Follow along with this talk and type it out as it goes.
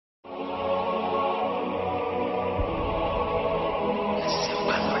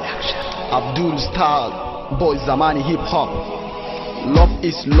Abdul style, boy Zamani hip hop. Love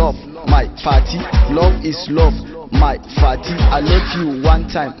is love, my Fati. Love is love, my Fati. I love you one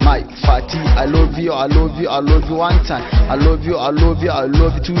time, my Fati. I love you, I love you, I love you one time. I love you, I love you, I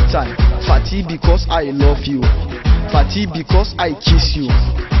love you two times. Fati because I love you. Fati because I kiss you.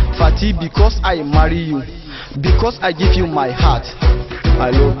 Fati because I marry you. Because I give you my heart. I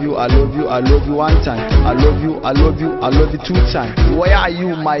love you, I love you, I love you one time. I love you, I love you, I love you two times. Where are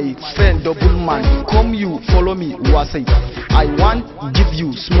you, my friend double man? Come you, follow me, Wasai. I want give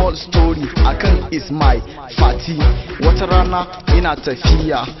you small story. Akan is my Fati. Wata rana ina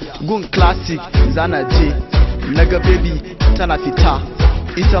tafiya gun classic zana je. Naga baby tana fita.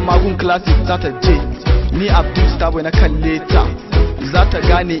 Ita ma gun classic zata je. Ni Abdul Starboy na kalle ta. Zata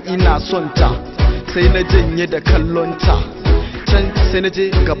gane ina son ta. Sai na janye da kallonta. Can sai na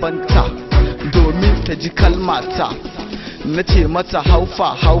je gabanta domin ta ji kalmata. Na ce mata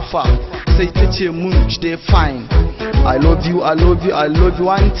haufa haufa. Sai ta ce mun stay fine. I love you, I love you, I love you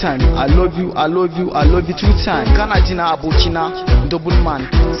one time. I love you, I love you, I love you two times. Kana jina abokina double man.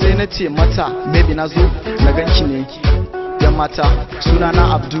 Sai na ce mata baby na zo na ganki ne. Ya mata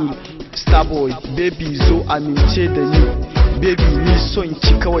sunana Abdul Starboy. Baby zo amince da ni. Baby ni son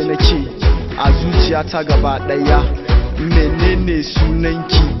ki kawai nake a zuciyata gaba daya. Menene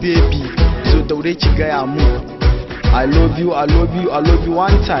sunanki baby? Zo daure ki gaya mu. I love you, I love you, I love you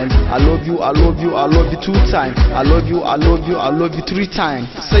one time. I love you, I love you, I love you two times. I love you, I love you, I love you three times.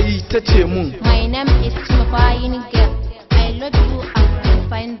 Sai ta ce mun. My name is Fine Girl. I love you, Abdul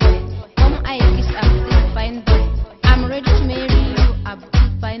Fine Boy. Come I kiss Abdul Fine Boy. I'm ready to marry you, Abdul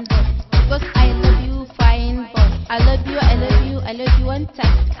Fine Boy. Because I love you, Fine Boy. I love you, I love you, I love you one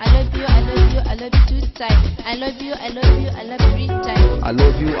time. I love you, I love you, I love you two times. I love you, I love you, I love you three times. I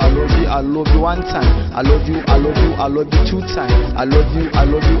love you, I love you, I love you one time. I love you, I love you, I love you two times. I love you, I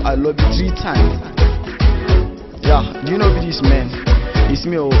love you, I love you three times. Yeah, do you know who this man? It's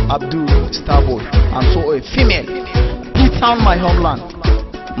me, Abdul Starboy. I'm so a female. P-Town, my homeland.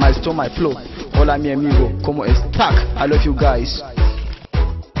 My store, my flow. Hola mi amigo, como estás? I love you guys.